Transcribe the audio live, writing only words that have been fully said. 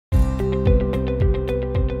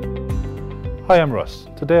Hi, I'm Russ.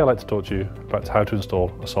 Today I'd like to talk to you about how to install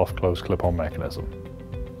a soft close clip-on mechanism.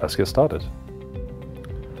 Let's get started.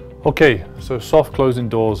 Okay, so soft closing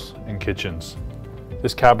doors in kitchens.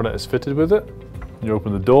 This cabinet is fitted with it. You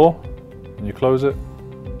open the door and you close it.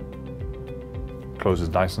 It closes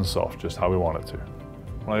nice and soft, just how we want it to.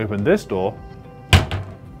 When I open this door,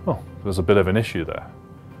 oh, there's a bit of an issue there.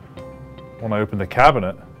 When I open the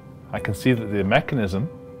cabinet, I can see that the mechanism,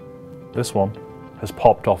 this one, has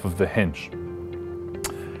popped off of the hinge.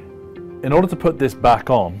 In order to put this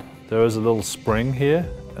back on, there is a little spring here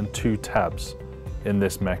and two tabs in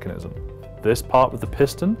this mechanism. This part with the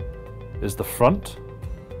piston is the front,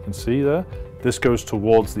 you can see there. This goes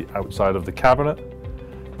towards the outside of the cabinet.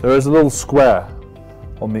 There is a little square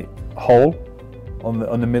on the hole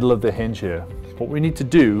on the middle of the hinge here. What we need to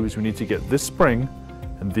do is we need to get this spring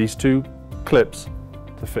and these two clips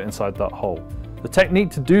to fit inside that hole. The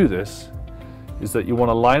technique to do this is that you want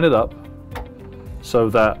to line it up so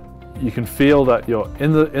that you can feel that you're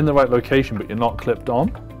in the right location, but you're not clipped on.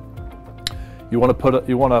 You want to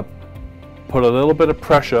put a little bit of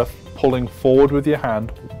pressure pulling forward with your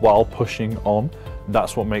hand while pushing on.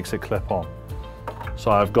 That's what makes it clip on. So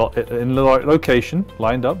I've got it in the right location,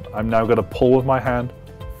 lined up. I'm now going to pull with my hand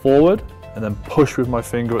forward and then push with my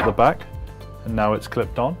finger at the back, and now it's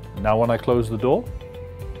clipped on. Now when I close the door,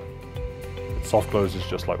 it soft closes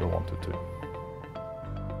just like we want it to.